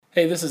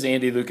Hey, this is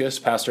Andy Lucas,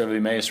 pastor of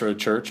Emmaus Road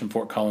Church in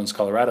Fort Collins,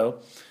 Colorado.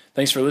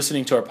 Thanks for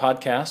listening to our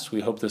podcast.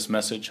 We hope this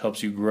message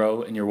helps you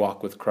grow in your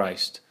walk with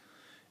Christ.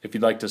 If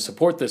you'd like to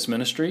support this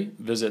ministry,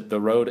 visit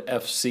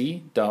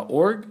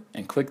theroadfc.org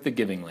and click the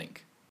giving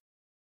link.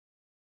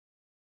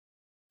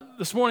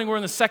 This morning we're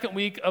in the second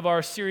week of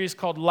our series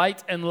called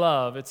Light and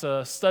Love. It's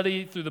a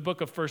study through the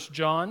book of 1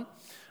 John.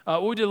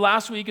 What we did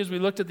last week is we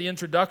looked at the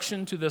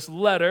introduction to this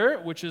letter,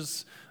 which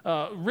is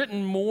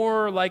written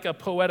more like a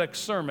poetic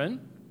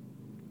sermon.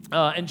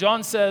 And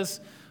John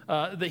says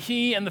that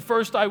he and the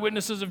first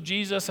eyewitnesses of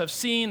Jesus have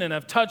seen and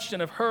have touched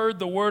and have heard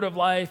the word of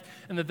life,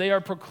 and that they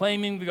are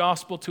proclaiming the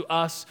gospel to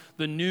us,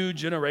 the new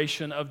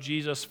generation of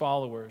Jesus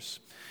followers.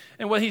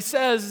 And what he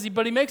says is,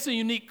 but he makes a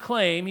unique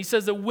claim. He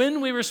says that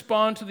when we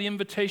respond to the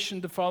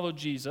invitation to follow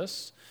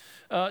Jesus,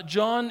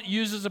 John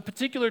uses a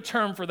particular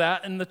term for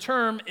that, and the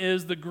term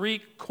is the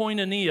Greek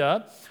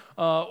koinonia,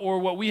 or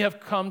what we have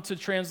come to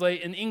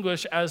translate in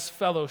English as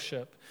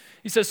fellowship.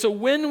 He says, so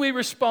when we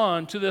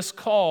respond to this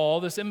call,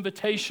 this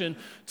invitation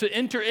to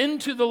enter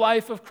into the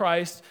life of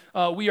Christ,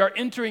 we are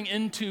entering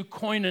into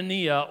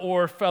koinonia,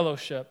 or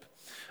fellowship.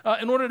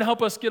 In order to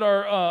help us get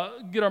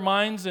our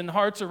minds and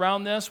hearts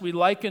around this, we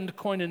likened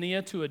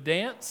koinonia to a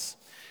dance.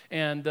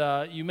 And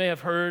you may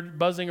have heard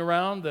buzzing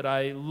around that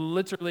I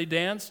literally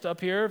danced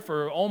up here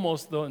for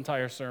almost the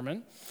entire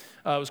sermon.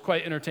 It was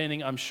quite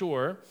entertaining, I'm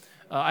sure.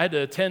 I had to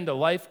attend a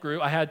life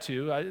group. I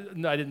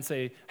didn't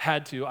say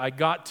had to. I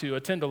got to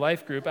attend a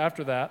life group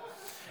after that.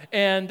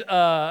 And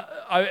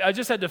I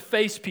just had to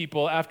face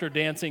people after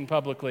dancing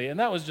publicly, and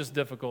that was just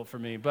difficult for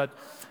me. But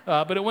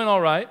it went all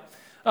right.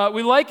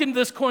 We likened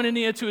this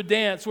koinonia to a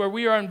dance where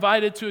we are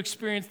invited to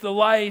experience the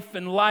life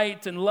and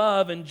light and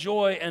love and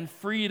joy and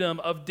freedom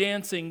of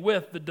dancing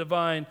with the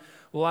divine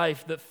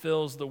life that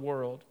fills the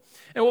world.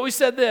 And what we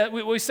said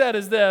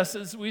is this: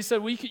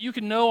 you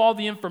can know all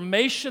the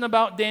information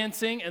about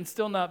dancing and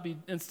still not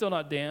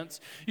dance.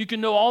 You can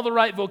know all the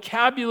right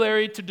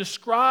vocabulary to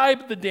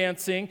describe the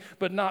dancing,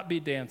 but not be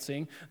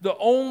dancing. The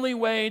only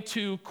way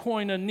to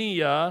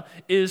koinonia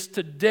is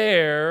to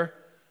dare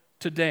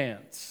to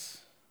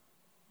dance.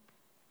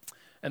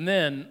 And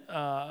then,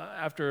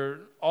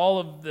 after all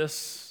of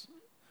this,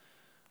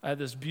 I had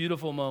this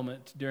beautiful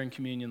moment during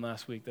communion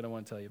last week that I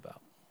want to tell you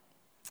about.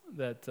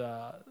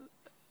 That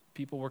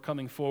people were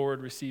coming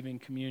forward, receiving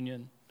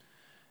communion.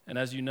 And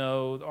as you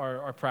know,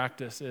 our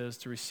practice is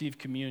to receive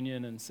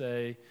communion and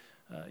say,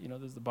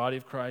 this is the body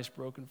of Christ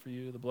broken for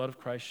you, the blood of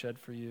Christ shed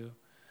for you.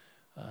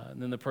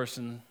 And then the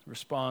person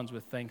responds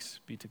with thanks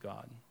be to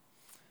God.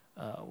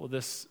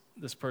 This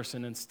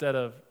person, instead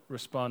of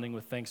responding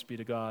with thanks be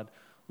to God,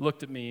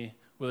 looked at me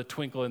with a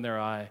twinkle in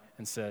their eye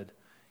and said,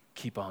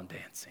 keep on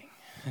dancing.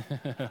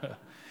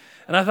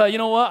 And I thought, you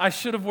know what? I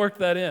should have worked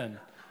that in.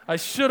 I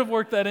should have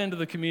worked that into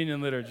the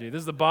communion liturgy. This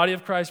is the body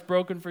of Christ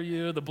broken for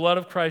you, the blood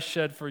of Christ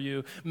shed for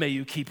you. May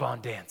you keep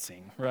on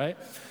dancing, right?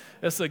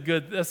 That's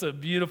a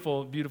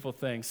beautiful, beautiful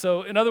thing.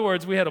 So in other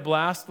words, we had a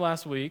blast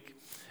last week.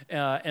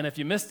 And if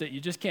you missed it, you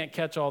just can't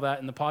catch all that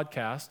in the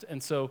podcast.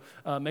 And so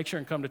make sure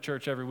and come to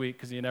church every week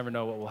because you never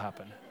know what will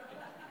happen.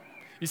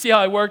 You see how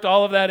I worked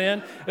all of that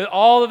in?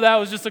 All of that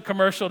was just a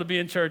commercial to be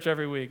in church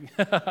every week.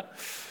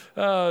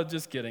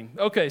 Just kidding.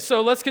 Okay,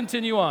 so let's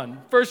continue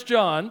on. 1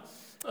 John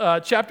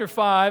chapter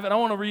 5, and I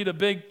want to read a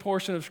big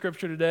portion of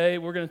Scripture today.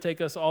 We're going to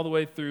take us all the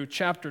way through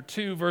chapter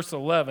 2, verse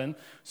 11.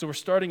 So we're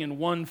starting in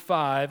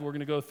 1:5. We're going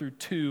to go through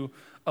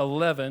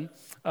 2:11.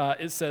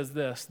 It says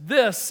this: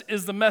 This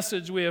is the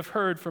message we have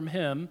heard from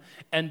him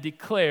and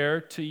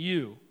declare to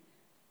you.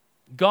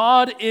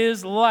 God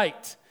is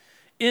light.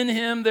 In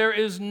him there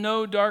is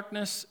no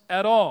darkness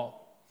at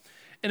all.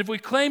 And if we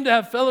claim to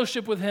have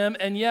fellowship with him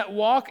and yet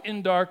walk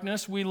in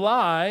darkness, we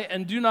lie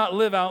and do not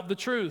live out the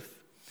truth.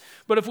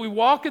 But if we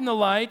walk in the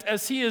light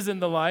as he is in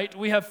the light,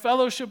 we have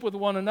fellowship with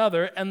one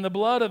another, and the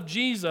blood of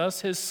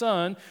Jesus, his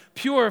Son,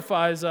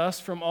 purifies us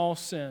from all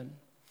sin.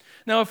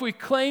 Now, if we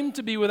claim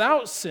to be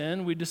without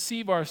sin, we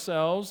deceive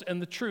ourselves,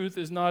 and the truth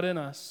is not in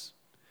us.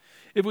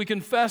 If we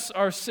confess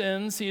our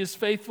sins, he is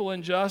faithful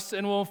and just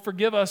and will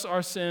forgive us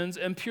our sins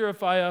and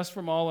purify us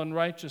from all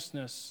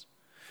unrighteousness.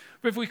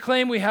 But if we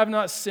claim we have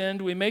not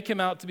sinned, we make him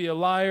out to be a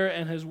liar,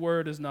 and his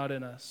word is not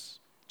in us.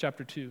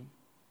 Chapter 2.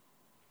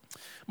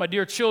 My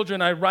dear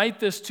children, I write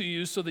this to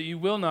you so that you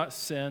will not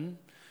sin.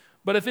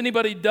 But if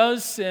anybody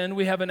does sin,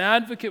 we have an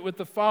advocate with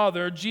the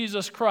Father,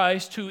 Jesus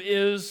Christ, who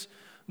is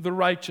the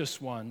righteous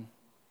one.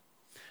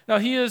 Now,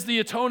 he is the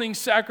atoning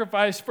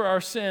sacrifice for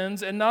our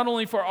sins, and not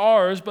only for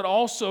ours, but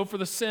also for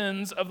the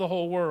sins of the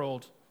whole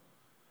world.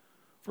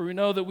 For we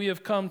know that we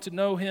have come to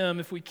know him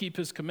if we keep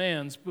his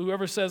commands. But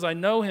whoever says, I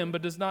know him,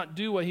 but does not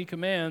do what he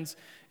commands,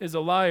 is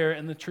a liar,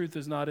 and the truth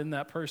is not in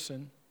that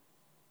person.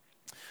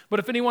 But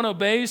if anyone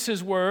obeys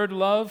his word,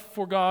 love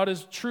for God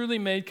is truly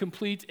made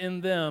complete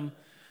in them.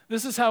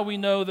 This is how we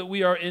know that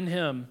we are in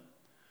him.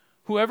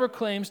 Whoever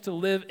claims to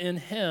live in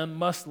him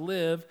must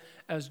live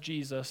as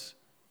Jesus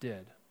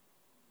did.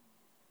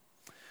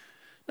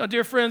 Now,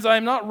 dear friends, I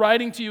am not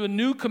writing to you a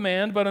new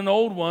command, but an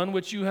old one,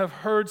 which you have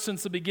heard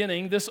since the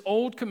beginning. This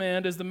old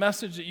command is the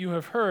message that you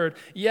have heard.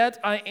 Yet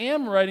I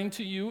am writing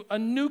to you a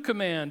new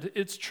command.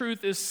 Its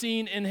truth is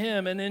seen in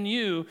him and in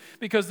you,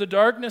 because the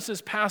darkness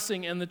is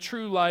passing and the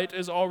true light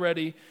is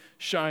already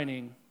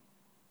shining.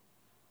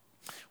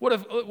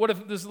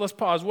 Let's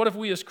pause. What if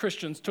we as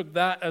Christians took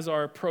that as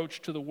our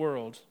approach to the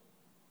world?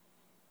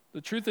 The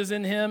truth is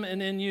in him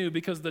and in you,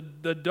 because the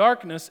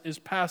darkness is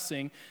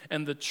passing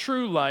and the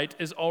true light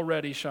is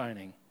already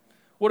shining.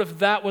 What if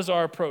that was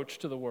our approach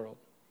to the world?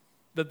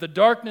 That the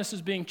darkness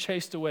is being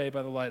chased away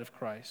by the light of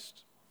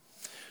Christ.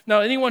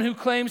 Now, anyone who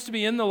claims to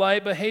be in the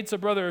light but hates a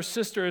brother or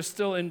sister is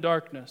still in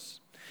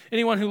darkness.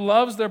 Anyone who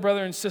loves their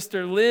brother and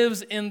sister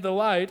lives in the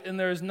light, and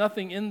there is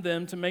nothing in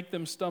them to make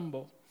them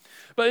stumble.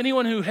 But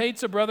anyone who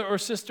hates a brother or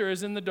sister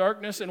is in the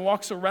darkness and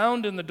walks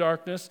around in the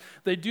darkness.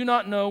 They do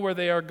not know where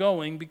they are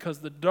going, because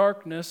the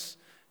darkness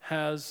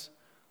has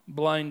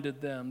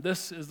blinded them.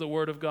 This is the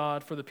word of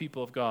God for the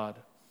people of God.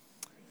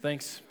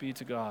 Thanks be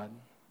to God.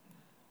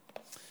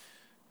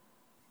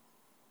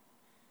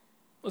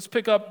 Let's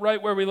pick up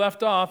right where we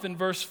left off in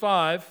verse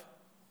 5.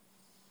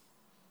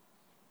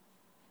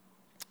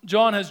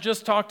 John has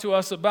just talked to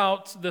us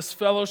about this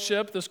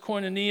fellowship, this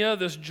koinonia,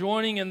 this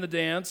joining in the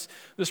dance,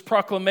 this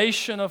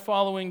proclamation of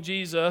following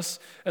Jesus,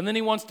 and then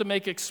he wants to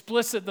make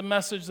explicit the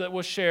message that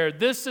was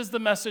shared. This is the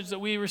message that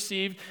we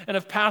received and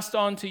have passed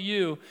on to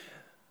you,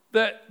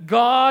 that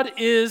God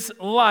is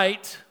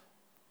light,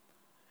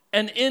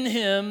 and in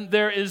him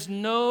there is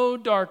no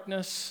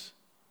darkness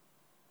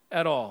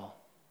at all.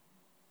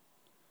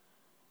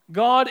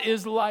 God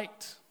is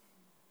light.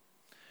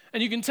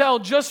 And you can tell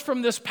just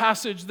from this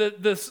passage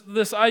that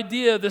this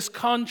idea, this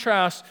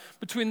contrast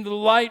between the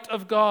light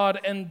of God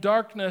and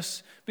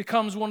darkness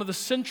becomes one of the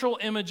central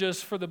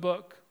images for the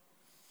book.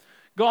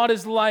 God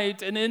is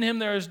light, and in him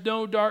there is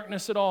no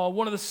darkness at all.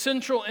 One of the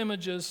central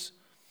images.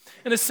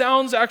 And it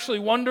sounds actually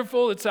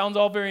wonderful. It sounds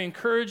all very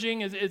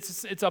encouraging.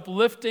 It's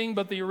uplifting,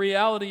 but the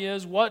reality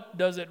is, what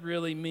does it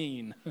really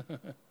mean?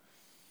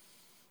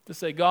 To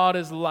say God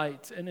is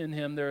light, and in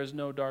him there is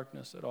no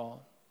darkness at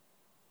all.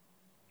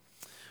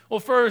 Well,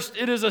 first,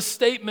 it is a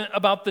statement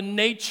about the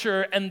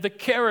nature and the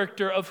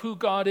character of who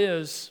God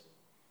is.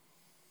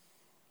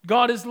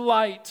 God is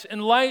light,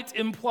 and light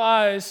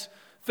implies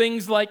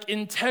things like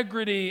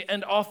integrity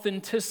and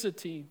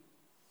authenticity.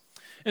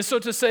 And so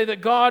to say that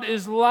God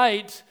is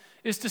light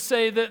is to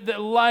say that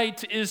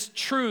light is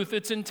truth,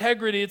 it's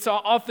integrity, it's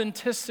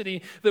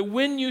authenticity, that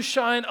when you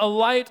shine a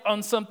light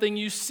on something,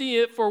 you see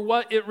it for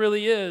what it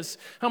really is.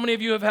 How many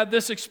of you have had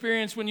this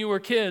experience when you were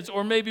kids,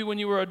 or maybe when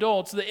you were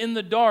adults, that in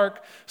the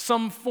dark,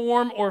 some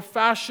form or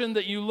fashion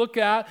that you look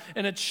at,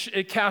 and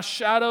it casts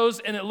shadows,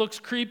 and it looks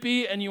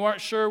creepy, and you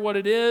aren't sure what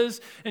it is,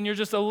 and you're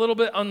just a little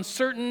bit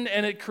uncertain,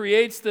 and it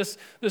creates this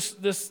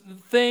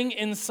thing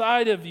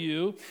inside of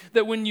you,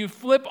 that when you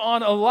flip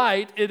on a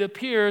light, it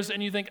appears,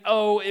 and you think,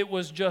 oh, it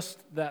was just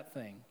that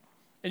thing.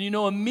 And you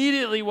know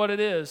immediately what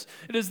it is.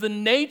 It is the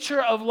nature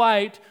of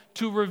light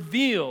to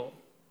reveal,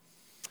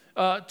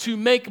 to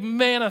make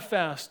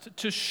manifest,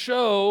 to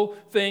show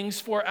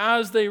things for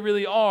as they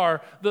really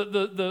are.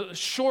 The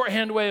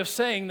shorthand way of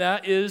saying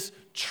that is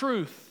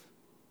truth.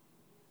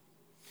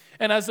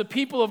 And as the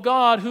people of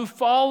God who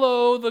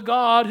follow the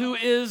God who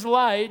is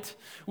light,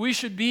 we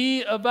should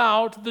be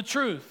about the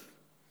truth,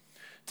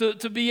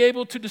 to be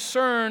able to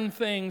discern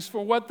things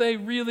for what they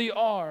really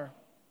are.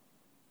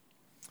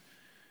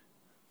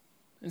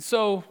 And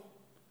so,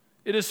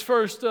 it is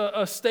first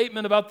a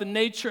statement about the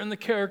nature and the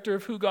character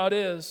of who God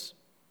is.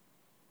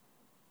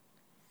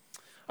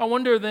 I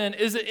wonder then,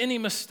 is it any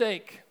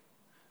mistake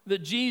that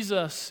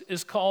Jesus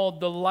is called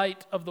the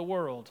light of the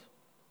world?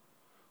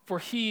 For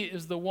he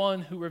is the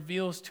one who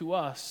reveals to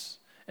us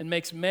and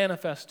makes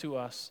manifest to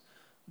us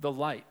the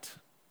light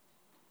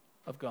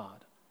of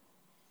God.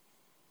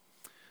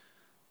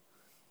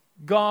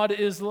 God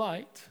is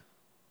light.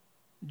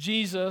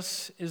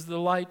 Jesus is the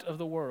light of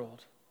the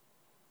world.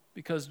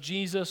 Because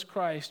Jesus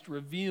Christ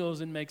reveals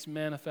and makes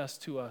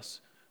manifest to us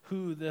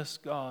who this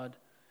God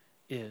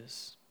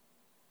is.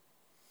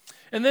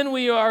 And then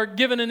we are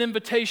given an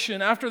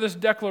invitation. After this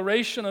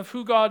declaration of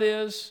who God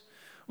is,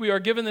 we are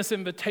given this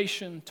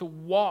invitation to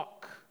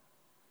walk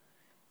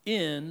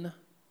in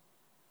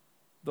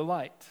the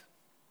light.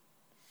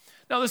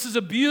 Now, this is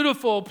a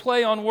beautiful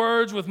play on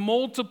words with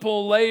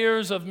multiple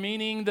layers of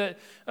meaning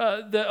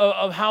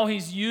of how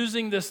he's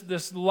using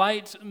this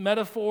light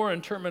metaphor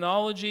and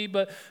terminology.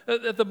 But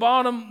at the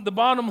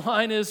bottom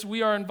line is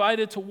we are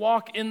invited to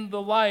walk in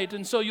the light.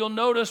 And so you'll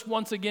notice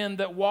once again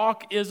that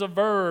walk is a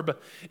verb.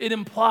 It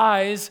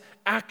implies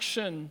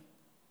action.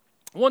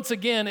 Once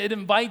again, it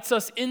invites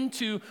us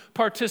into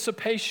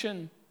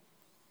participation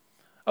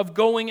of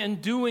going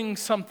and doing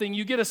something.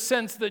 You get a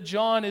sense that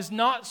John is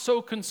not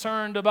so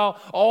concerned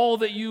about all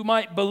that you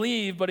might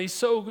believe, but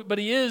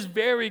he is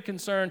very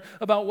concerned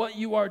about what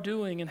you are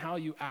doing and how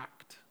you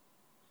act.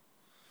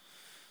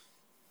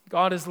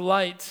 God is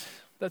light,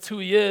 That's who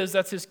he is,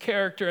 that's his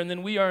character, and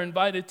then we are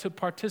invited to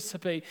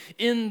participate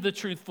in the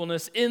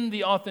truthfulness, in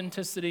the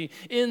authenticity,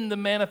 in the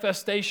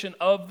manifestation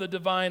of the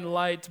divine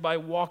light by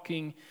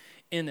walking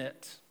in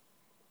it.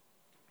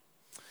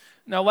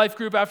 Now, Life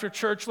Group after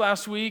church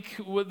last week,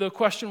 the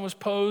question was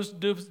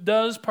posed,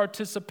 does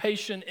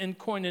participation in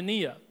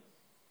koinonia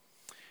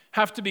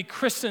have to be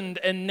christened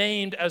and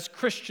named as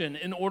Christian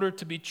in order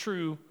to be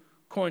true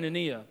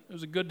koinonia? It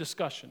was a good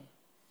discussion.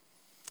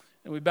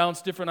 And we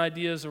bounced different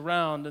ideas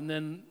around, and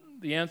then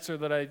the answer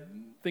that I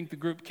think the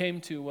group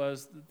came to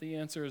was that the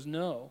answer is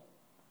no.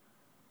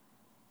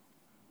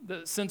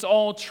 That since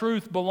all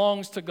truth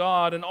belongs to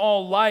God and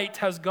all light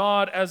has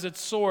God as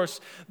its source,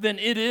 then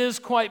it is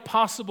quite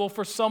possible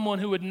for someone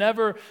who would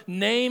never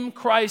name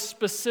Christ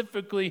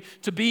specifically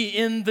to be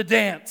in the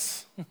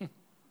dance.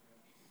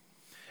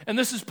 And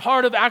this is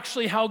part of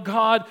actually how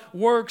God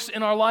works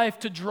in our life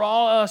to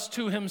draw us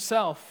to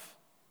himself.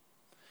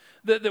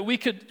 That we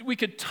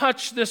could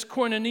touch this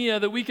koinonia,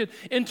 that we could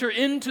enter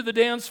into the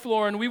dance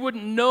floor, and we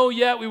wouldn't know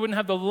yet, we wouldn't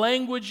have the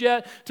language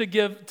yet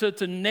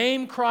to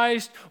name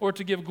Christ or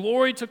to give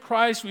glory to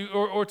Christ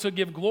or to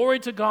give glory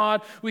to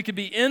God. We could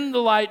be in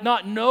the light,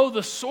 not know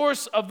the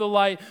source of the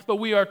light, but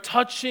we are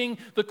touching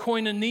the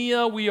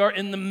koinonia. We are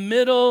in the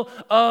middle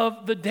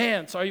of the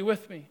dance. Are you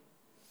with me?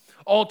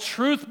 All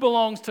truth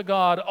belongs to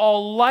God.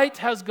 All light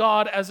has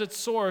God as its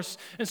source.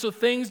 And so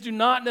things do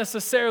not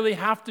necessarily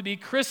have to be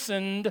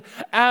christened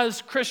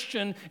as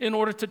Christian in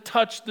order to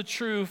touch the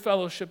true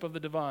fellowship of the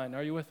divine.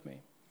 Are you with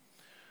me?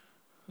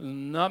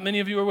 Not many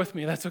of you are with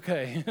me. That's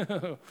okay.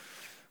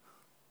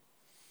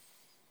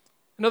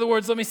 In other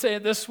words, let me say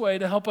it this way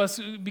to help us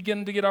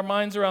begin to get our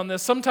minds around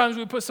this. Sometimes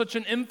we put such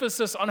an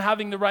emphasis on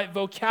having the right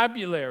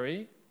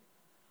vocabulary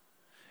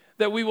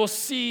that we will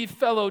see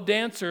fellow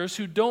dancers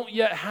who don't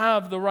yet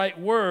have the right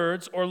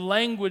words or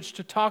language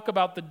to talk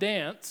about the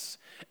dance,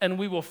 and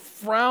we will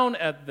frown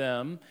at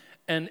them,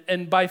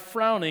 and by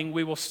frowning,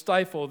 we will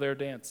stifle their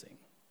dancing.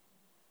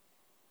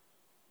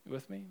 You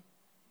with me?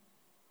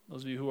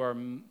 Those of you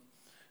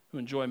who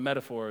enjoy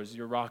metaphors,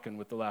 you're rocking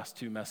with the last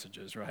two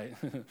messages, right?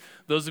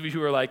 Those of you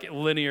who are like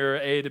linear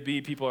A to B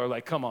people are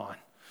like, come on.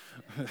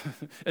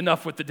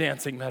 Enough with the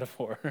dancing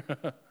metaphor.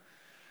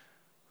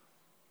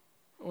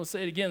 We'll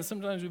say it again.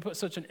 Sometimes we put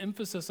such an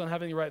emphasis on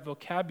having the right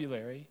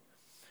vocabulary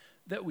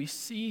that we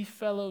see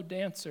fellow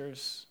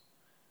dancers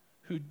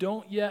who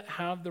don't yet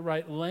have the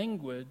right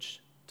language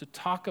to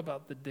talk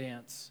about the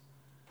dance,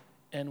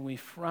 and we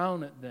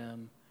frown at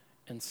them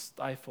and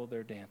stifle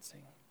their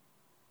dancing.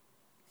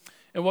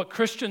 And what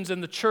Christians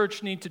in the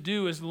church need to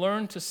do is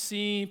learn to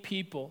see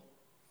people.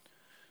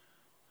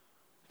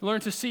 Learn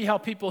to see how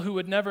people who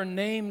would never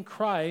name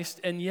Christ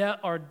and yet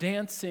are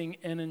dancing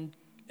and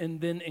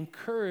then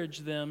encourage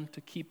them to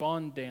keep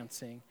on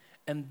dancing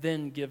and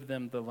then give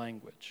them the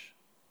language.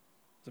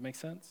 Does that make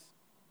sense?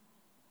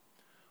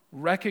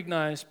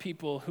 Recognize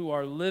people who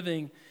are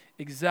living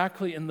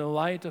exactly in the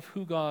light of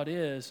who God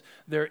is.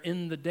 They're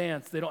in the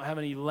dance. They don't have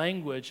any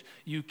language.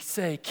 You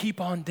say,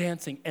 keep on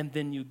dancing, and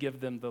then you give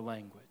them the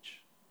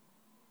language.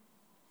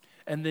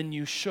 And then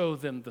you show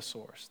them the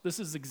source. This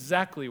is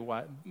exactly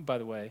why, by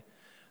the way,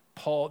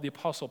 the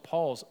Apostle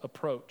Paul's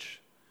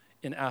approach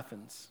in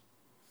Athens.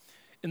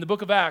 In the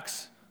book of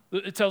Acts,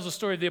 it tells the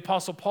story of the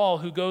Apostle Paul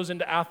who goes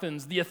into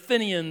Athens. The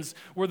Athenians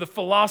were the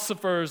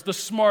philosophers, the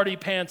smarty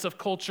pants of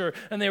culture,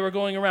 and they were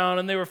going around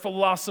and they were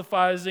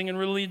philosophizing and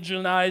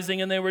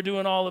religionizing, and they were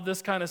doing all of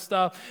this kind of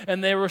stuff.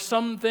 And there were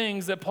some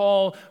things that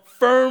Paul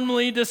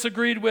firmly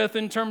disagreed with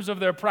in terms of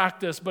their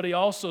practice, but he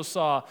also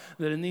saw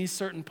that in these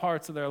certain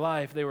parts of their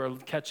life, they were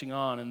catching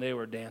on and they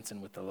were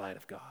dancing with the light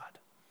of God.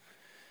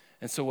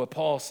 And so what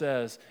Paul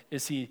says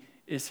is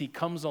he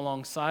comes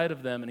alongside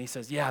of them and he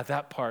says, yeah,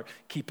 that part,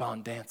 keep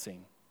on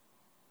dancing.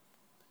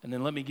 And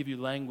then let me give you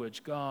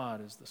language.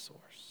 God is the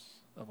source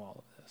of all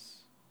of this.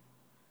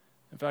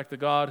 In fact, the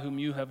God whom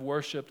you have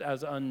worshipped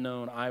as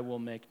unknown, I will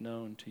make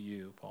known to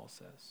you, Paul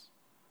says.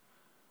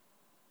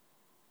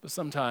 But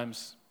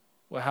sometimes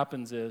what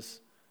happens is,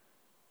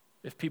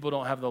 if people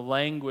don't have the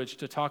language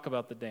to talk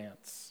about the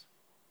dance,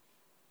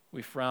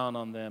 we frown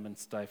on them and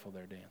stifle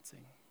their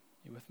dancing.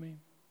 You with me?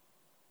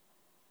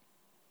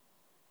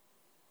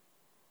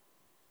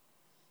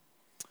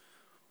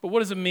 But what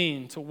does it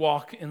mean to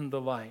walk in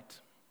the light?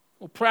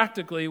 Well,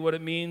 practically what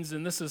it means,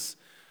 and this is,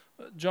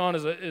 John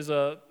is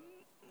a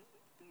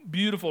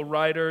beautiful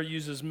writer,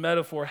 uses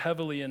metaphor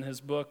heavily in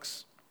his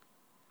books,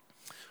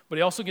 but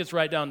he also gets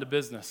right down to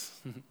business.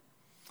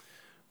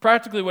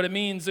 Practically what it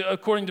means,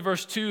 according to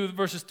verse 2,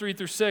 verses 3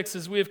 through 6,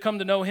 is we have come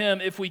to know him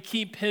if we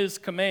keep his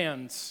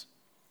commands.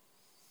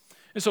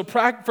 And so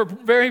for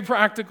very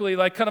practically,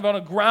 like kind of on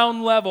a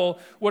ground level,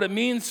 what it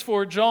means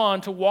for John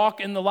to walk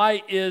in the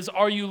light is,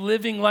 are you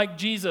living like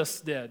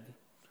Jesus did?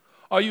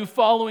 Are you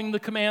following the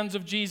commands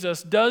of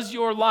Jesus? Does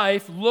your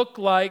life look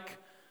like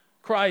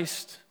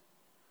Christ?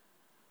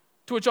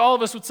 To which all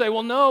of us would say,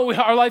 well, no,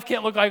 our life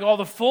can't look like all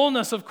the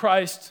fullness of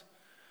Christ.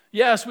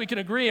 Yes, we can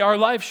agree our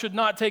life should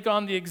not take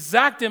on the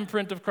exact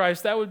imprint of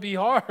Christ. That would be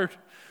hard.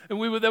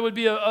 And that would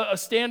be a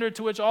standard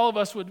to which all of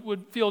us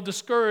would feel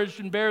discouraged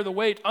and bear the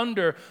weight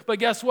under. But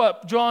guess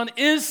what? John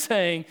is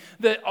saying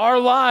that our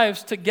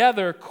lives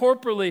together,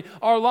 corporately,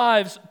 our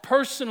lives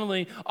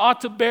personally,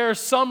 ought to bear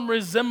some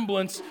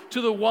resemblance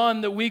to the one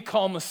that we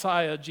call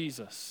Messiah,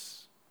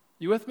 Jesus.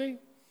 You with me?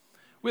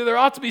 There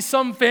ought to be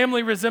some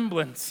family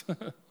resemblance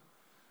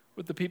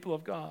with the people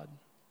of God.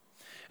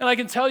 And I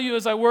can tell you,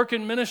 as I work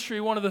in ministry,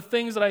 one of the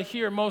things that I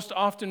hear most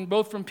often,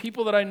 both from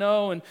people that I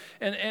know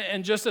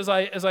and just as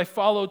I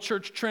follow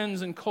church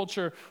trends and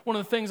culture, one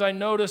of the things I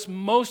notice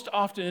most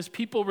often is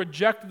people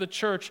reject the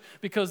church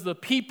because the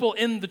people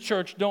in the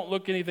church don't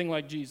look anything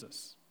like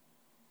Jesus.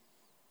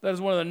 That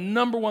is one of the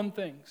number one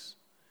things,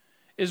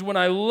 is when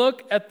I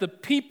look at the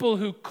people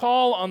who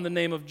call on the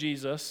name of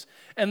Jesus,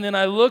 and then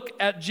I look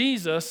at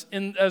Jesus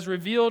as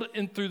revealed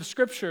through the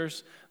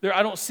Scriptures,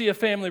 I don't see a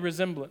family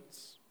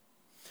resemblance.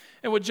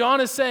 And what John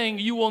is saying,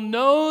 you will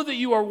know that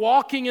you are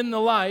walking in the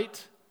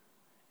light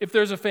if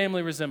there's a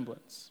family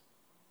resemblance.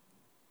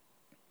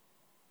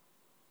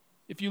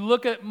 If you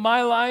look at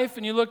my life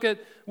and you look at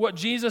what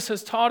Jesus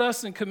has taught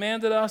us and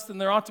commanded us, then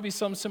there ought to be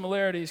some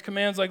similarities.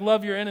 Commands like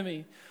love your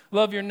enemy,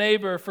 love your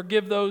neighbor,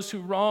 forgive those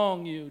who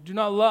wrong you, do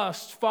not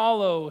lust,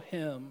 follow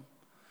him.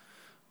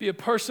 Be a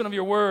person of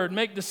your word,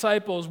 make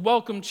disciples,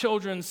 welcome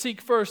children, seek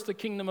first the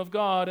kingdom of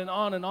God, and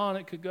on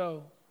it could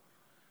go.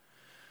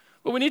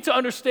 But we need to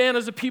understand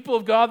as a people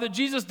of God that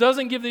Jesus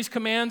doesn't give these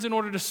commands in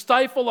order to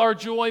stifle our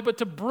joy, but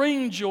to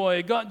bring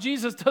joy.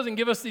 Jesus doesn't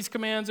give us these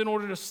commands in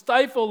order to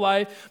stifle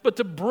life, but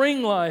to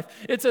bring life.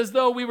 It's as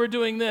though we were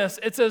doing this.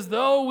 It's as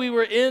though we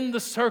were in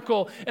the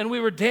circle and we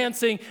were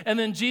dancing, and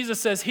then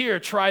Jesus says, here,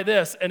 try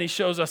this, and he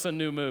shows us a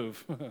new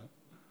move.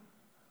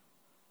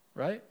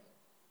 Right?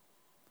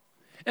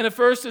 And at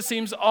first it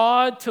seems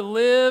odd to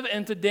live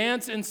and to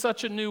dance in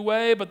such a new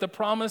way, but the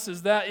promise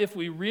is that if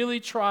we really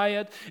try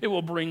it, it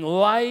will bring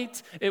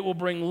light, it will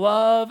bring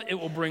love, it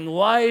will bring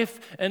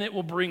life, and it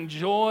will bring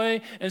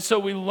joy. And so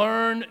we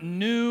learn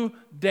new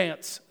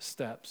dance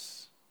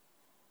steps.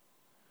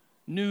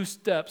 New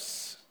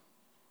steps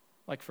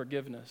like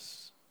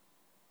forgiveness.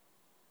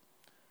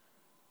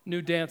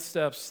 New dance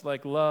steps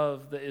like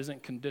love that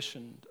isn't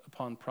conditioned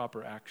upon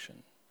proper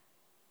action.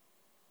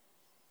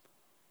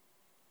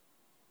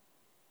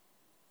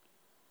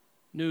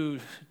 New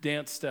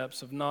dance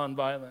steps of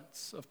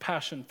nonviolence, of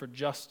passion for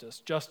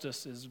justice.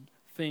 Justice is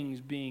things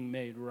being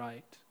made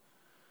right.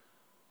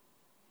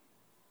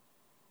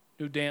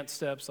 New dance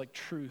steps like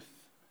truth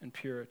and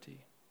purity.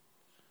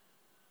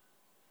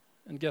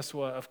 And guess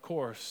what? Of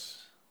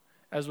course,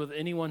 as with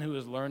anyone who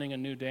is learning a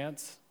new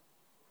dance,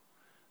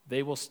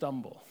 they will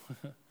stumble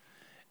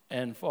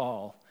and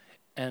fall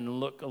and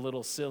look a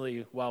little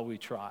silly while we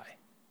try.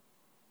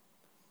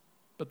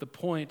 But the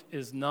point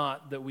is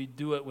not that we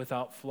do it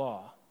without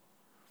flaw.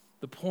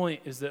 The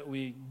point is that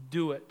we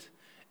do it,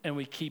 and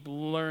we keep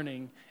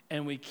learning,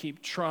 and we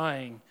keep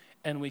trying,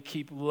 and we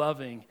keep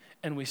loving,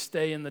 and we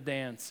stay in the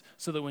dance,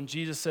 so that when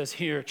Jesus says,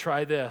 here,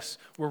 try this,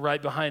 we're right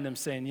behind him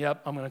saying,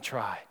 yep, I'm going to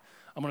try.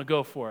 I'm going to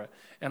go for it.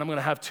 And I'm going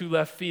to have 2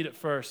 left feet at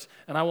first,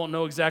 and I won't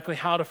know exactly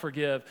how to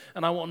forgive,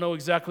 and I won't know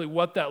exactly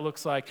what that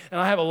looks like.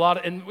 And I have a lot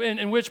of,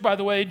 in which, by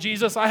the way,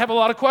 Jesus, I have a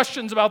lot of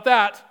questions about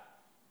that.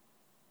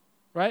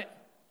 Right?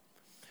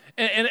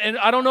 And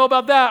I don't know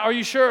about that. Are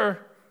you sure?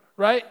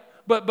 Right?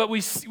 But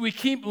we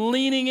keep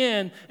leaning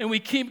in, and we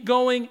keep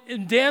going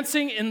and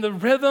dancing in the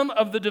rhythm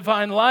of the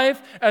divine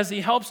life as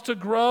he helps to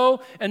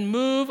grow and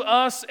move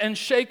us and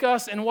shake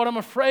us. And what I'm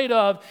afraid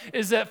of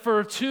is that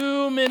for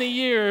too many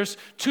years,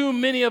 too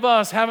many of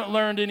us haven't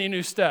learned any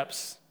new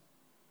steps.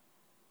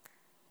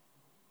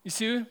 You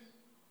see?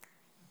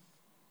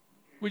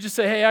 We just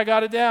say, hey, I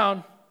got it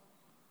down.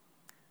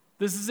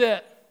 This is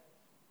it.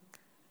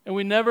 And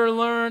we never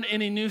learn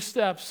any new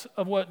steps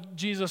of what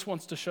Jesus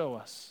wants to show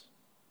us.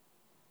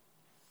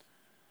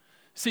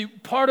 See,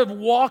 part of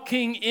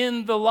walking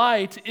in the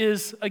light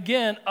is,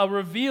 again, a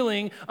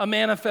revealing, a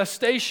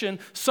manifestation,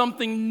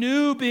 something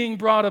new being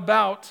brought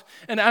about.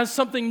 And as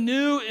something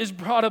new is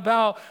brought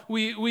about,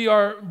 we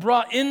are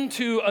brought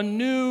into a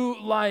new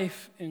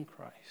life in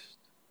Christ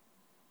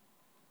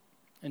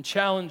and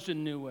challenged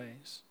in new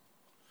ways.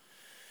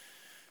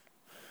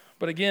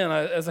 But again,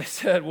 as I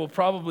said, we'll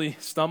probably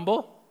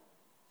stumble.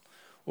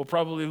 We'll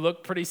probably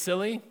look pretty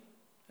silly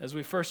as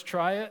we first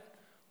try it.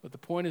 But the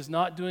point is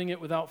not doing it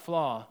without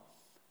flaw.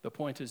 The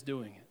point is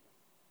doing it.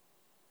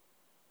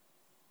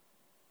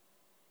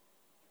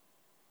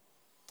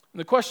 And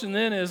the question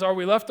then is, are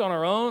we left on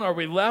our own? Are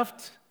we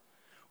left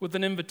with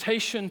an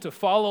invitation to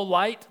follow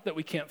light that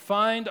we can't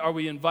find? Are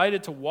we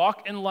invited to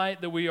walk in light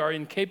that we are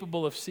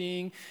incapable of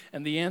seeing?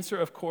 And the answer,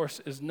 of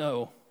course, is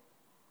no.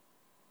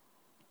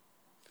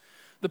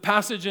 The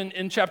passage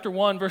in chapter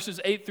 1, verses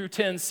 8 through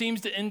 10,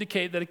 seems to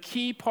indicate that a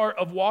key part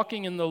of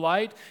walking in the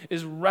light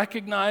is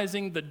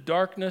recognizing the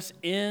darkness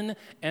in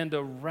and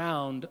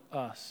around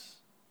us.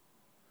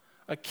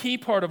 A key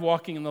part of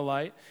walking in the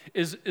light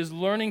is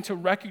learning to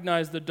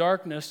recognize the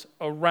darkness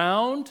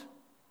around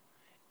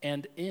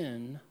and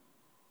in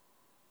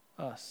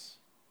us.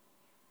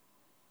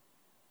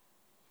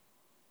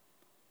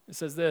 It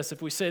says this,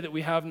 if we say that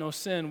we have no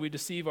sin, we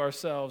deceive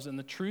ourselves, and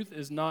the truth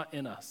is not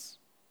in us.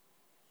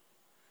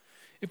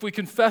 If we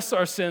confess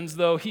our sins,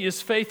 though, he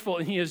is faithful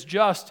and he is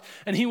just,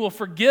 and he will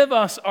forgive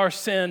us our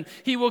sin.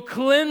 He will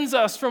cleanse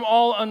us from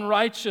all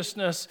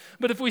unrighteousness.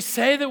 But if we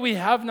say that we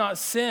have not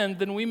sinned,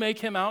 then we make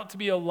him out to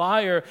be a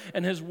liar,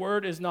 and his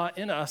word is not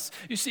in us.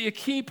 You see, a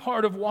key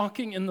part of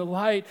walking in the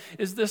light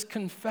is this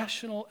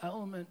confessional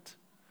element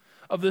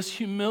of this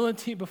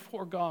humility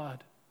before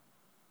God,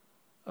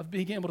 of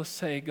being able to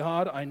say,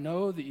 God, I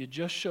know that you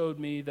just showed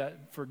me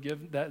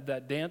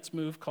that dance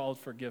move called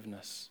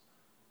forgiveness.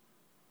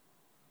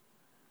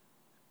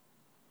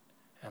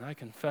 And I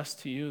confess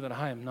to you that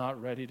I am not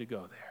ready to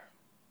go there.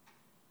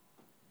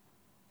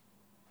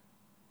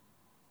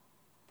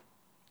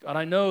 God,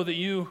 I know that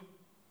you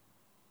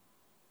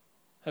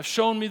have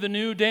shown me the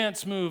new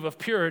dance move of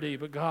purity,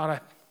 but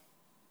God,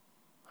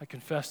 I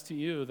confess to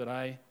you that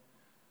I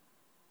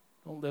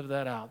don't live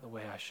that out the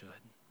way I should.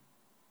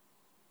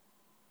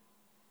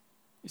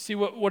 You see,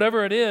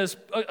 whatever it is,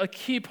 a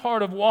key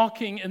part of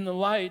walking in the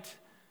light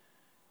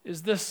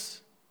is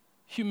this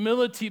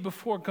humility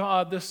before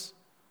God, this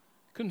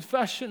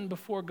confession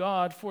before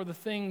God for the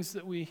things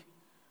that we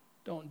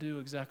don't do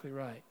exactly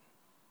right.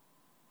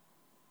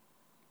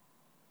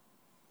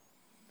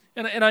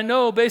 And I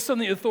know, based on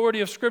the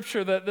authority of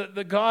Scripture,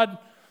 that God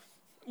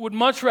would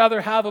much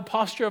rather have a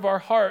posture of our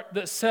heart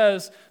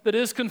that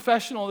is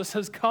confessional, that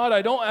says, God,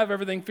 I don't have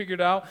everything figured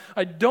out.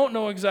 I don't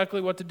know exactly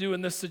what to do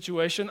in this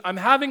situation. I'm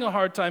having a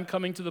hard time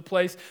coming to the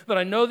place that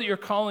I know that you're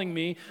calling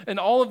me. And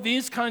all of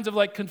these kinds of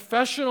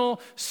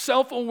confessional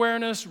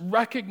self-awareness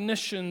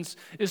recognitions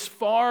is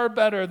far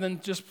better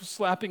than just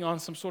slapping on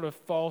some sort of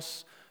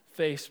false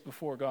face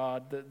before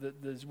God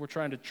that we're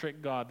trying to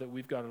trick God that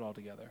we've got it all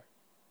together.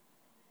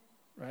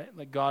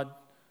 Right? God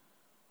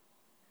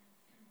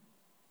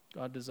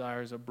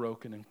desires a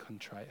broken and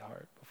contrite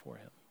heart before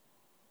him.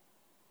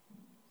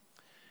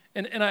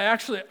 And I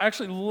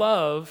actually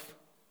love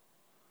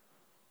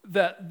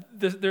that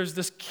there's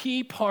this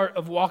key part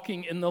of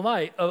walking in the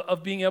light,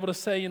 of being able to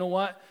say, you know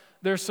what,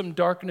 there's some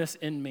darkness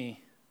in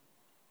me.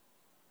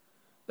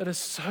 That is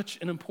such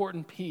an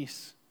important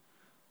piece.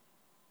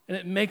 And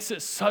it makes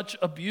it such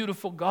a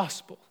beautiful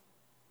gospel.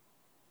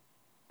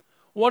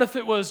 What if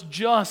it was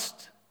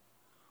just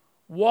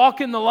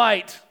walk in the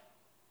light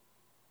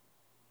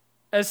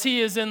as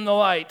he is in the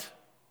light?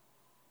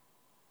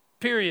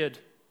 Period.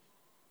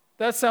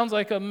 That sounds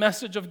like a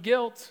message of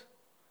guilt,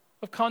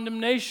 of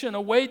condemnation,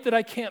 a weight that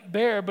I can't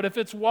bear. But if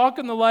it's walk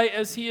in the light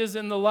as he is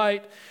in the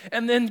light,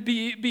 and then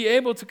be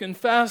able to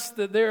confess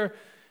that there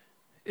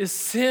is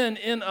sin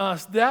in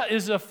us, that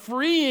is a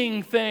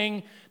freeing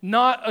thing,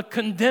 not a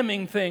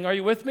condemning thing. Are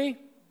you with me?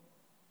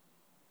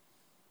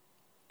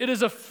 It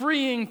is a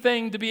freeing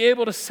thing to be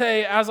able to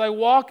say, as I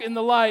walk in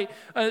the light,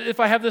 if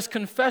I have this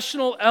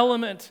confessional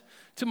element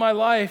to my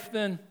life,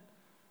 then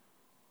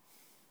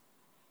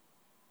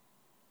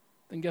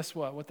guess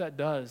what? What that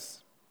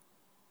does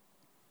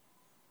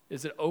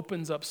is it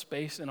opens up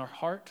space in our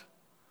heart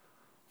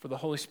for the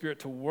Holy Spirit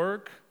to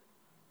work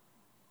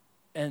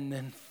and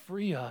then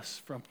free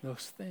us from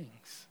those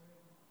things.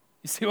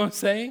 You see what I'm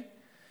saying?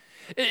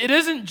 It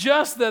isn't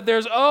just that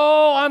there's,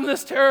 I'm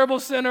this terrible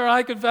sinner,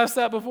 I confess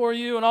that before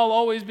you, and I'll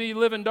always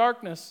live in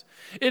darkness.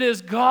 It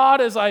is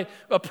God, as I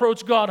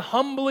approach God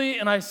humbly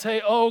and I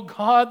say, oh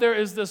God, there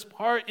is this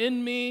part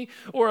in me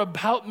or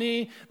about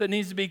me that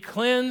needs to be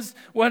cleansed.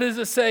 What does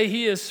it say?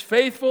 He is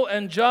faithful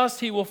and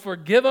just. He will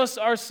forgive us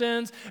our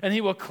sins and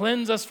he will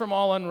cleanse us from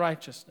all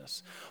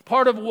unrighteousness.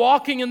 Part of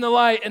walking in the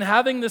light and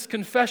having this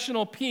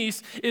confessional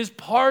peace is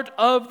part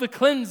of the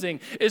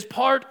cleansing, is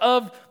part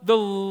of the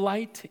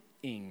lighting.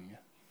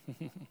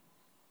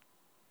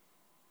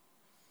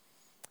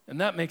 And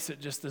that makes it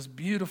just this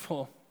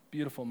beautiful,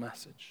 beautiful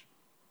message.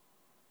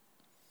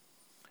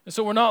 And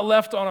so we're not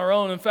left on our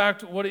own. In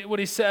fact, what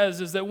he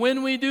says is that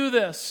when we do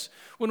this,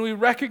 when we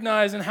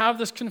recognize and have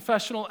this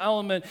confessional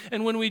element,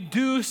 and when we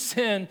do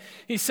sin,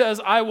 he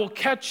says, I will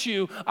catch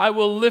you, I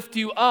will lift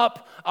you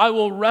up, I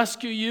will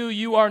rescue you.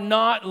 You are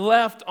not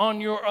left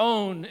on your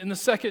own. In the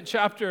second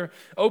chapter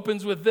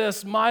opens with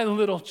this, my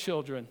little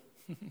children.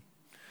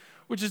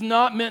 Which is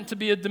not meant to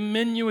be a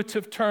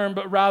diminutive term,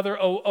 but rather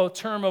a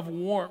term of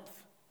warmth.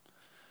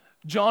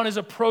 John is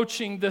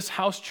approaching this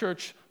house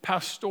church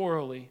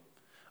pastorally.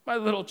 My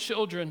little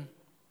children,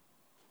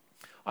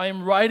 I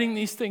am writing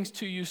these things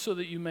to you so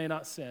that you may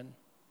not sin.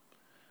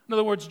 In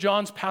other words,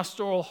 John's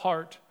pastoral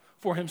heart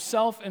for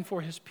himself and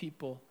for his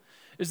people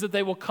is that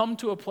they will come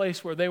to a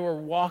place where they were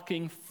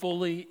walking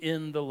fully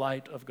in the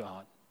light of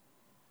God.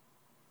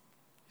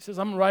 He says,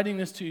 I'm writing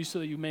this to you so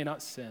that you may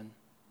not sin.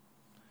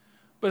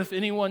 But if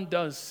anyone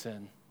does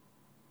sin,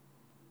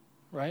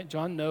 right?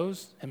 John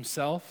knows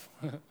himself.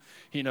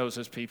 He knows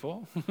his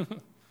people.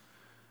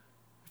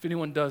 If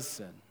anyone does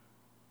sin,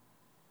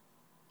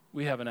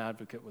 we have an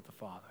advocate with the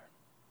Father.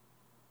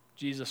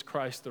 Jesus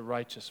Christ, the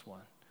righteous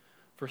one.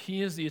 For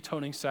he is the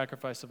atoning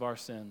sacrifice of our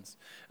sins.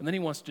 And then he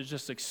wants to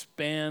just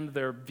expand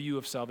their view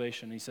of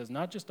salvation. He says,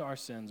 not just our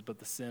sins, but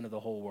the sin of the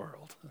whole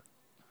world.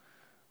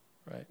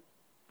 Right?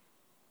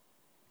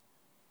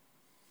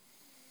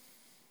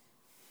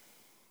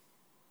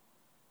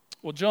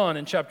 Well, John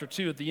in chapter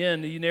 2 at the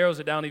end, he narrows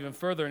it down even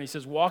further, and he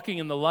says walking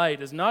in the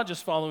light is not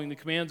just following the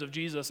commands of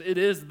Jesus. It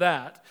is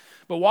that.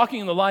 But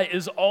walking in the light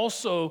is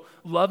also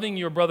loving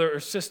your brother or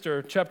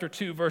sister. Chapter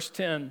 2, verse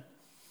 10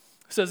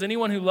 says,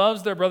 anyone who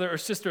loves their brother or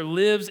sister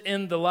lives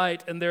in the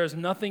light, and there is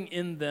nothing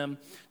in them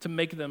to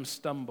make them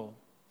stumble.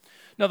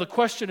 Now, the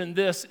question in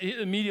this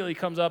immediately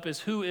comes up is,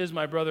 who is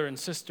my brother and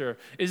sister?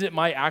 Is it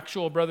my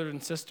actual brother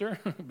and sister?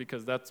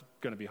 Because that's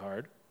going to be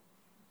hard.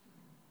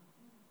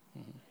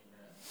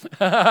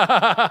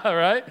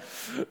 Right?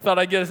 Thought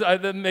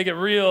I'd make it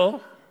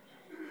real.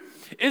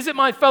 Is it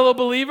my fellow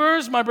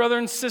believers, my brother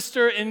and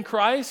sister in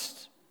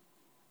Christ?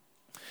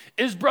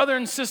 Is brother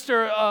and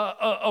sister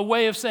a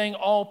way of saying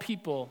all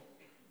people?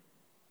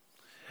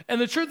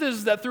 And the truth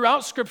is that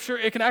throughout Scripture,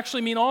 it can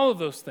actually mean all of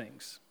those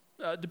things.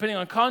 Depending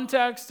on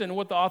context and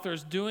what the author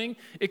is doing,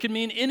 it can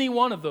mean any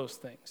one of those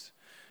things.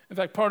 In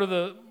fact, part of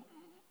the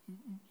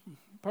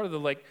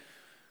like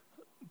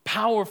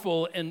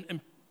powerful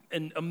and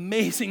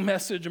amazing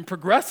message and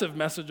progressive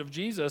message of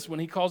Jesus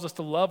when he calls us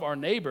to love our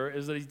neighbor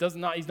is that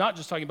he's not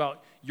just talking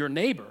about your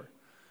neighbor.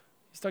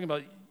 He's talking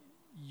about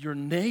your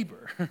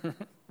neighbor,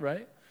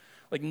 right?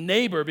 Like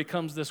neighbor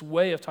becomes this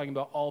way of talking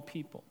about all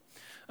people.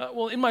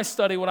 Well, in my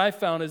study, what I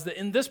found is that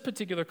in this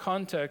particular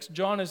context,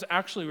 John is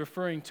actually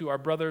referring to our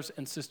brothers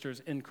and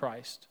sisters in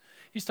Christ.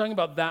 He's talking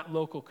about that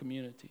local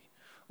community,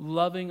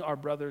 loving our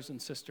brothers and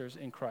sisters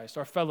in Christ,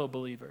 our fellow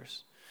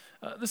believers.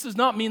 This does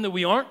not mean that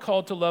we aren't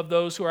called to love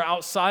those who are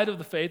outside of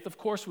the faith. Of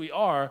course we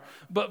are.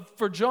 But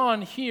for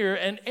John here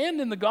and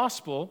in the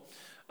gospel,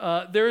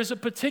 there is a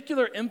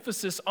particular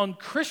emphasis on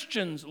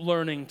Christians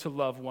learning to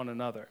love one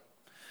another.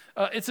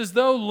 It's as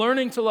though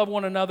learning to love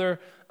one another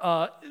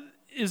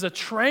is a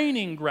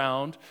training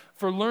ground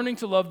for learning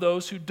to love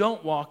those who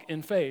don't walk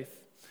in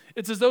faith.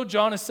 It's as though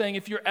John is saying,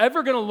 if you're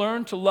ever going to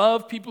learn to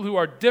love people who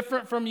are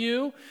different from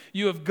you,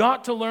 you have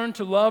got to learn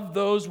to love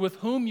those with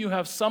whom you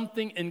have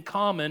something in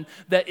common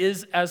that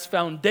is as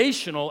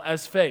foundational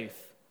as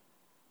faith.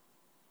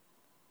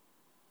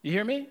 You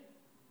hear me?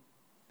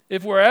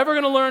 If we're ever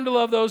going to learn to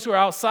love those who are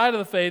outside of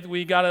the faith,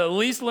 we got to at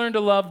least learn to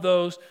love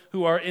those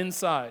who are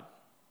inside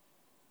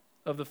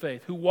of the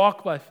faith, who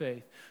walk by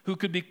faith, who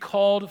could be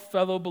called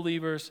fellow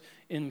believers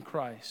in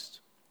Christ.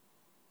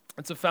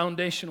 It's a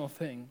foundational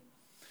thing.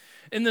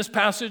 In this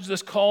passage,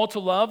 this call to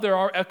love, there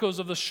are echoes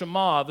of the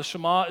Shema. The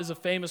Shema is a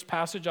famous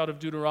passage out of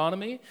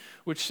Deuteronomy,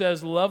 which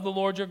says, love the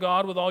Lord your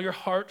God with all your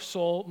heart,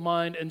 soul,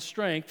 mind, and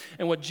strength.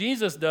 And what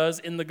Jesus does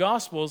in the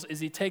Gospels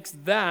is he takes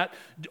that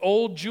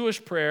old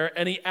Jewish prayer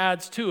and he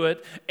adds to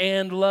it,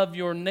 and love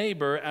your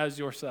neighbor as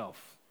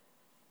yourself.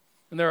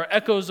 And there are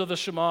echoes of the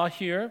Shema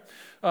here.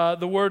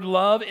 The word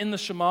love in the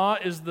Shema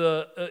is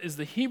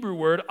the Hebrew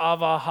word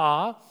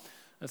avahah.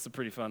 That's a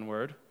pretty fun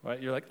word,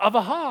 right? You're like,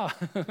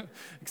 avahah,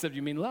 except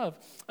you mean love.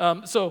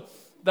 So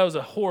that was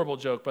a horrible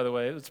joke, by the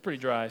way. It's pretty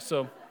dry.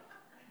 So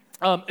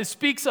it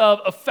speaks of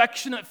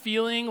affectionate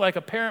feeling like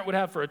a parent would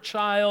have for a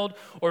child,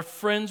 or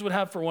friends would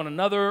have for one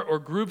another, or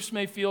groups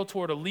may feel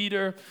toward a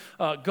leader.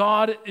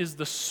 God is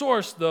the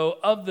source, though,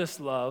 of this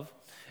love,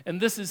 and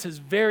this is his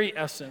very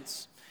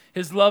essence.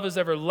 His love is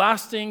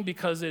everlasting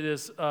because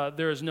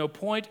there is no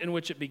point in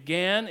which it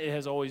began. It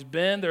has always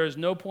been. There is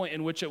no point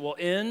in which it will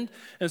end.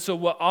 And so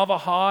what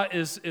avahah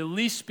is at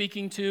least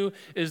speaking to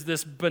is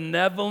this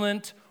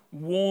benevolent,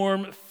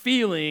 warm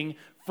feeling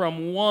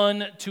from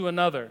one to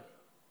another.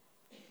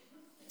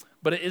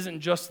 But it isn't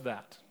just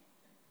that.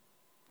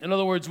 In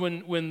other words,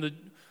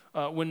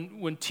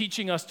 when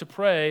teaching us to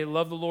pray,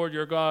 love the Lord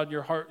your God,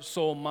 your heart,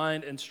 soul,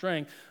 mind, and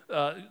strength,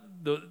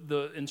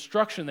 the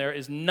instruction there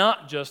is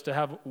not just to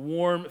have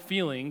warm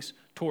feelings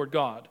toward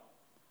God,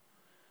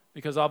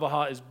 because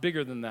avahah is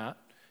bigger than that.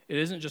 It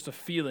isn't just a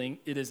feeling,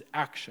 it is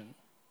action.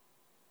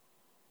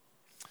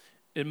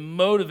 It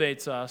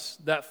motivates us,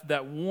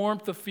 that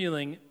warmth of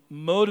feeling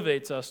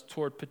motivates us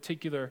toward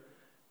particular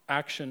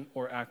action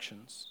or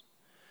actions.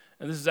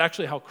 And this is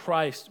actually how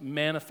Christ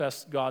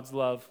manifests God's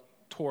love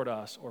toward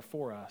us or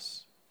for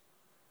us.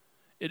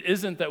 It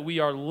isn't that we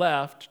are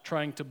left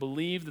trying to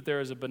believe that there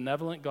is a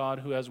benevolent God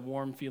who has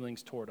warm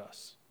feelings toward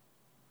us.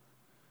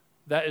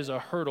 That is a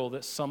hurdle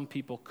that some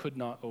people could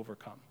not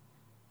overcome.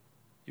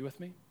 You with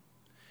me?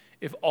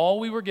 If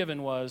all we were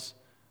given was,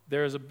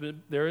 there is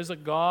a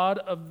God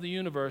of the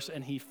universe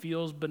and he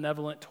feels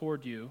benevolent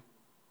toward you,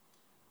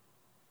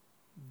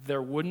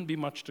 there wouldn't be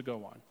much to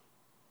go on.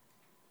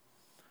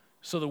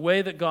 So the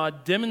way that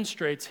God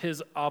demonstrates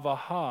his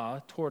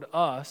avahah toward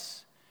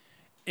us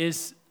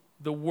is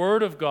the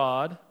Word of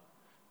God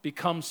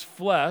becomes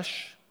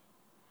flesh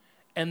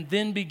and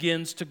then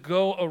begins to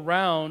go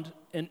around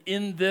and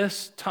in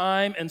this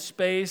time and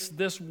space,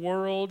 this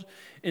world,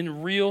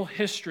 in real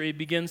history,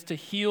 begins to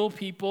heal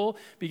people,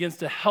 begins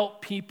to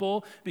help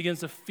people, begins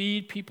to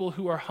feed people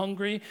who are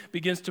hungry,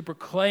 begins to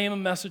proclaim a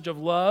message of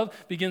love,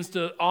 begins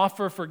to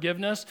offer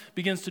forgiveness,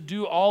 begins to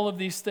do all of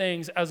these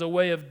things as a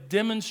way of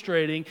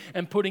demonstrating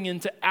and putting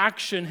into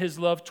action his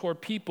love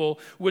toward people,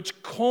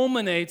 which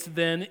culminates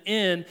then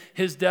in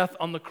his death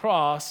on the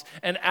cross.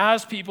 And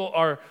as people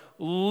are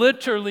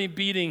literally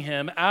beating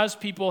him, as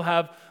people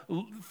have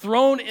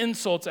thrown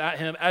insults at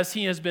him, as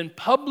he has been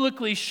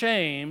publicly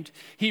shamed,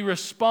 he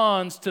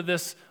responds to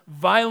this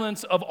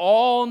violence of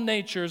all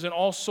natures and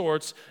all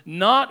sorts,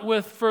 not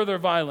with further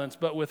violence,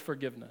 but with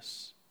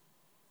forgiveness.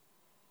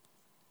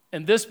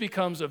 And this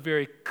becomes a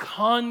very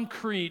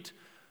concrete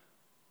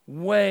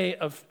way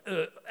of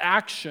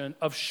action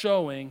of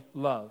showing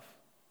love.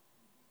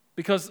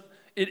 Because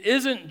it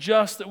isn't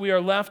just that we are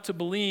left to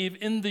believe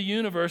in the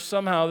universe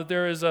somehow that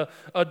there is a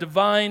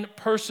divine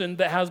person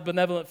that has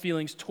benevolent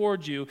feelings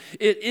towards you.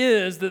 It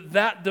is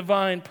that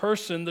divine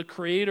person, the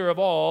creator of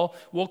all,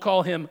 we'll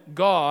call him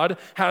God,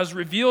 has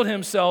revealed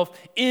himself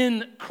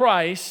in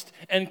Christ,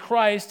 and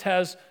Christ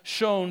has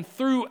shown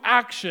through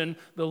action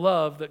the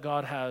love that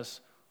God has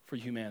for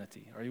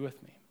humanity. Are you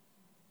with me?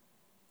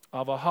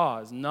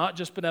 Avaha is not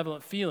just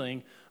benevolent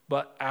feeling,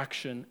 but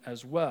action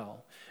as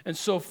well. And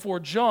so for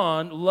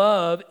John,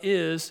 love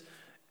is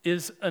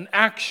an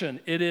action.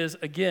 It is,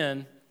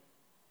 again,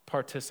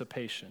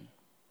 participation.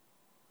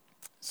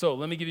 So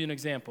let me give you an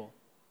example.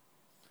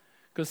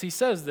 Because he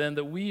says then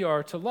that we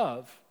are to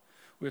love.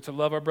 We are to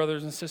love our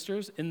brothers and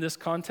sisters. In this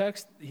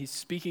context, he's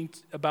speaking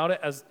about it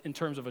as in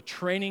terms of a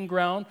training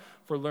ground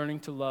for learning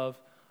to love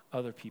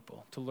other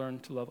people, to learn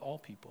to love all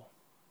people.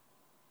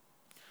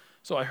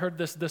 So I heard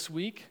this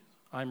week.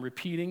 I'm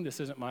repeating. This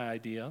isn't my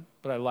idea,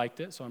 but I liked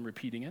it, so I'm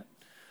repeating it.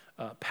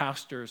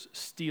 Pastors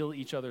steal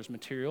each other's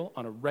material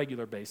on a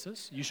regular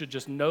basis. You should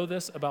just know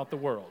this about the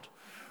world,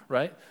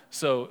 right?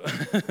 So,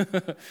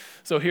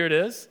 so here it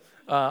is.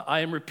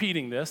 I am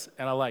repeating this,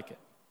 and I like it.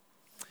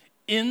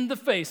 In the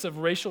face of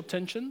racial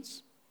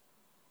tensions,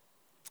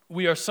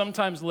 we are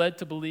sometimes led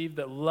to believe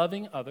that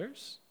loving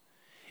others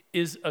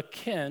is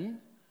akin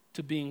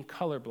to being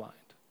colorblind.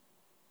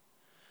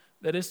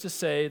 That is to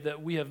say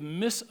that we have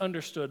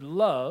misunderstood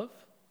love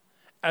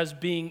as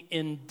being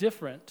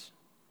indifferent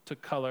to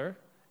color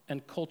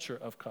and culture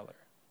of color.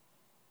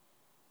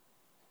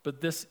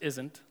 But this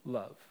isn't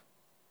love.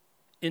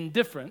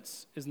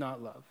 Indifference is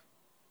not love.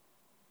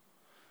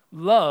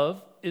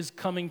 Love is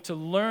coming to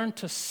learn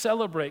to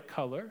celebrate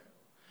color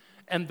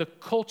and the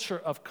culture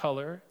of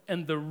color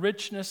and the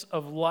richness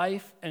of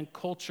life and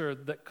culture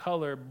that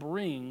color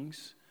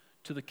brings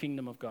to the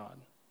kingdom of God.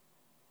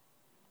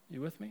 You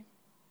with me?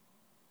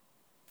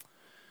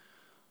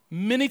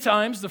 Many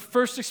times, the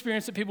first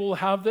experience that people will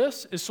have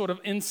this is sort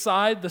of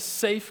inside the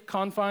safe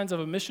confines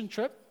of a mission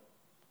trip.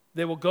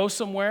 They will go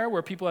somewhere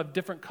where people have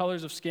different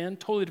colors of skin,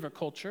 totally different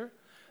culture.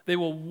 They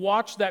will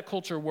watch that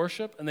culture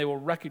worship, and they will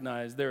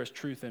recognize there is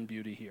truth and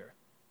beauty here.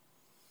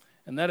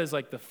 And that is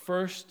like the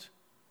first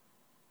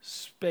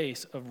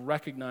space of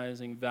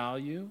recognizing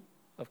value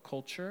of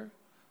culture,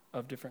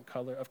 of different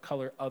color, of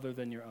color other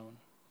than your own.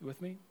 You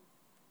with me?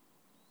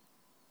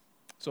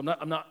 So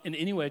I'm not in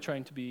any way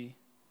trying to be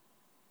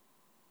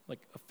like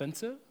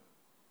offensive,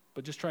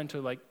 but just trying to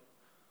like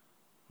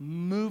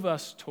move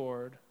us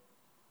toward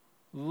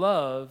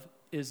love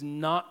is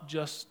not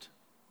just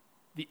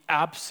the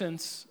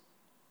absence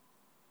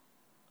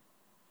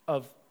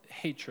of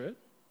hatred.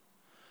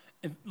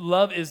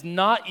 Love is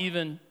not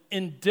even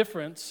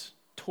indifference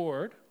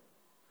toward,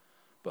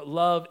 but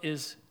love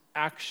is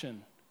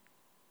action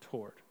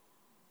toward.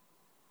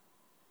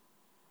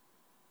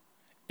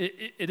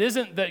 It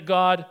isn't that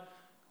God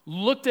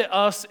looked at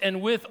us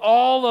and with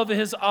all of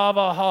his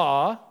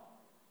avaha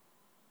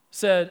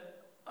said,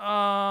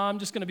 I'm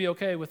just going to be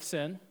okay with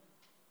sin.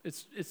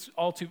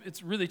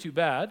 It's really too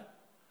bad,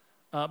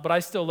 but I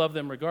still love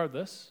them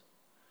regardless.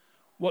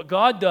 What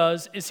God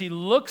does is he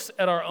looks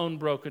at our own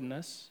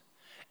brokenness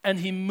and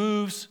he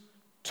moves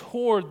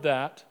toward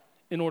that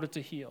in order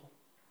to heal.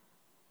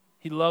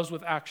 He loves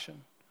with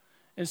action.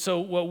 And so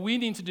what we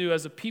need to do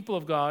as a people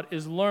of God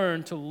is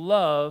learn to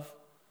love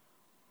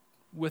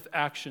with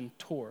action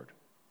toward.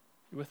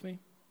 You with me?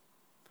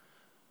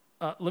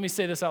 Let me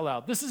say this out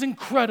loud. This is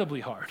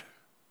incredibly hard.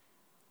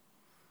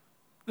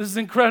 This is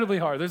incredibly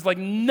hard. There's like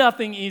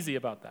nothing easy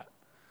about that.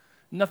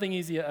 Nothing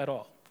easy at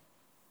all.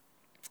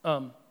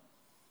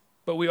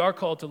 But we are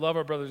called to love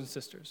our brothers and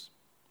sisters,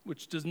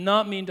 which does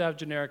not mean to have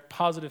generic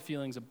positive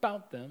feelings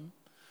about them,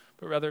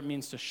 but rather it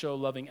means to show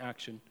loving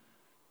action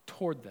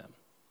toward them.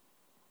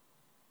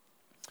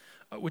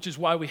 Which is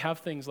why we have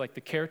things like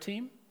the care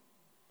team,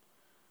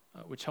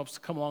 which helps to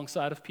come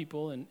alongside of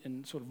people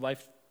in sort of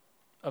life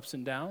ups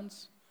and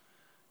downs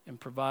and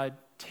provide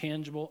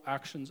tangible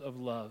actions of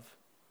love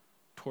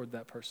toward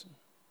that person.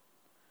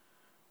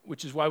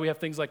 Which is why we have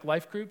things like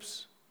life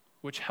groups,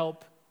 which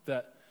help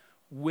that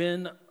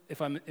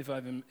if I'm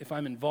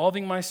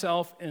involving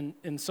myself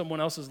in someone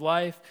else's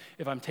life,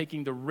 if I'm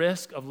taking the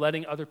risk of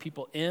letting other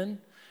people in,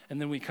 and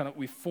then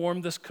we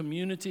form this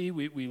community,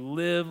 we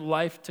live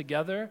life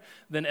together,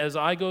 then as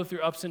I go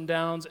through ups and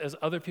downs, as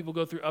other people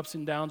go through ups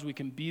and downs, we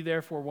can be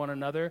there for one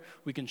another.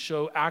 We can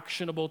show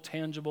actionable,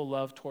 tangible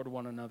love toward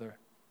one another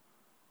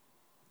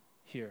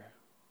here.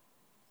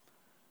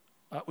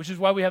 Which is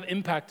why we have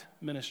impact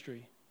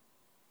ministry.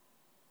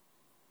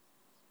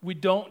 We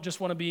don't just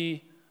want to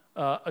be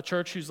a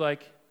church who's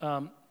like,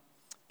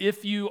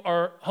 if you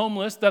are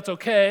homeless, that's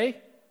okay.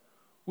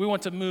 We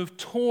want to move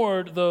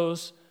toward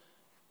those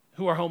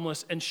who are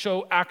homeless and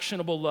show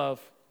actionable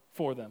love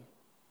for them.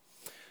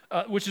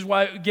 Which is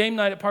why game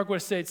night at Parkwood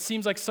Estates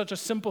seems like such a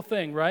simple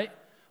thing, right?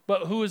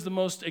 But who is the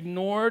most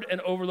ignored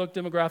and overlooked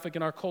demographic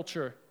in our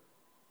culture?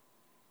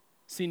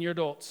 Senior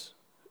adults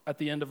at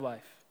the end of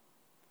life.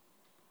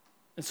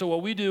 And so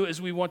what we do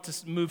is we want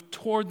to move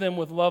toward them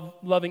with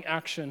loving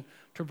action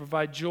to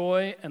provide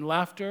joy and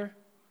laughter,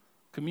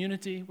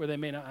 community where they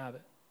may not have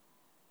it.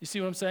 You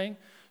see what I'm saying?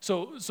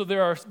 So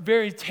there are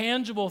very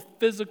tangible,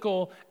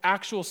 physical,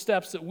 actual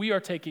steps that we are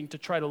taking to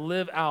try to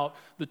live out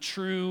the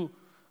true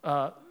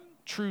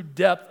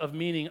depth of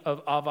meaning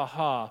of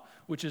Avaha,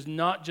 which is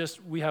not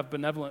just we have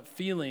benevolent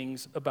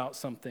feelings about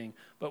something,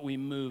 but we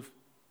move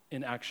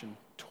in action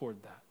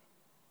toward that.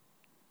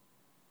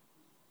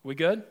 We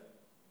good?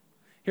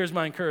 Here's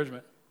my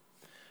encouragement.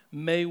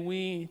 May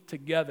we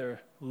together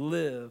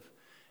live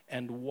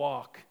and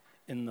walk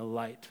in the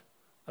light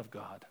of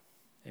God.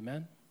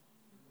 Amen?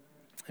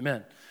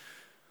 Amen.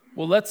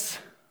 Well, let's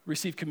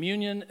receive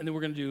communion, and then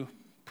we're going to do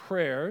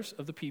prayers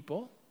of the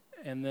people,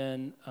 and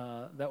then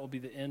that will be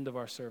the end of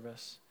our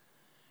service.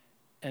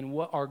 And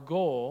what our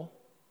goal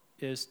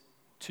is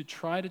to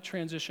try to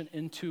transition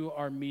into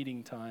our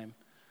meeting time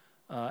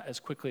as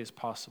quickly as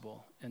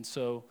possible. And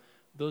so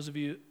those of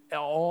you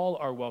all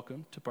are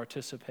welcome to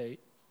participate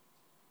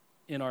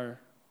in our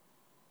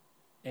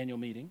annual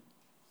meeting.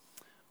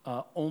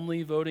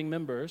 Only voting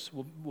members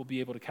will be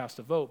able to cast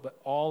a vote, but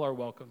all are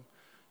welcome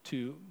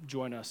to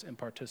join us and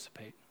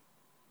participate.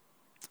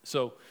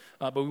 So,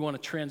 but we want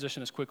to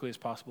transition as quickly as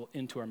possible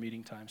into our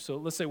meeting time. So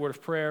let's say a word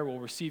of prayer. We'll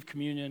receive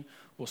communion.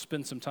 We'll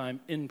spend some time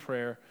in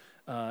prayer,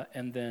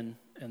 and then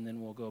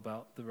we'll go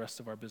about the rest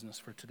of our business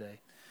for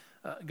today.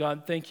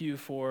 God, thank you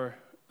for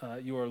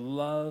your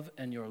love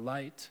and your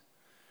light.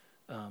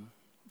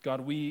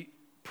 God, we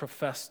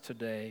profess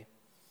today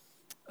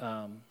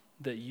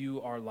that you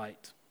are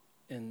light,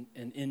 and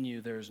in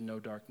you there is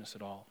no darkness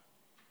at all.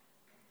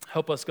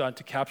 Help us, God,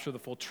 to capture the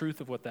full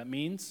truth of what that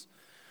means.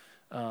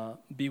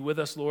 Be with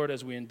us, Lord,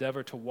 as we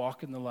endeavor to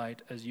walk in the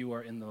light as you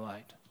are in the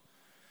light.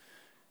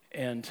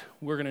 And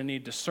we're going to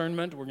need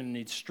discernment. We're going to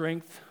need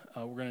strength.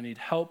 We're going to need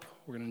help.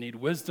 We're going to need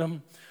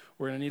wisdom.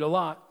 We're going to need a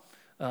lot.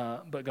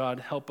 But God,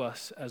 help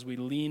us as we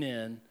lean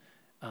in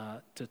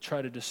to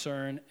try to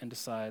discern and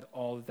decide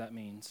all that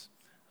means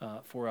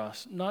for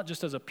us. Not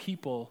just as a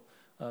people,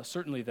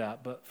 certainly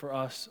that, but for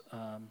us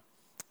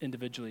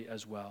individually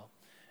as well.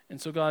 And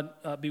so, God,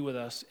 be with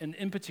us. And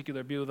in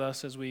particular, be with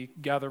us as we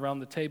gather around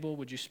the table.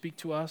 Would you speak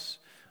to us?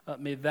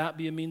 May that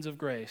be a means of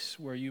grace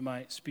where you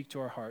might speak to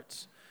our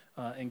hearts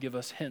and give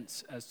us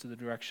hints as to the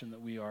direction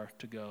that we are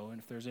to go, and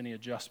if there's any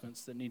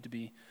adjustments that need to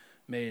be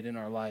made in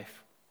our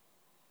life.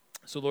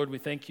 So, Lord, we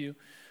thank you.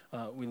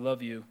 We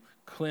love you.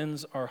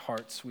 Cleanse our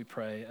hearts, we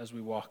pray, as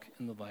we walk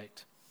in the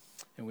light.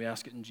 And we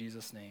ask it in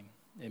Jesus' name.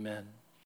 Amen.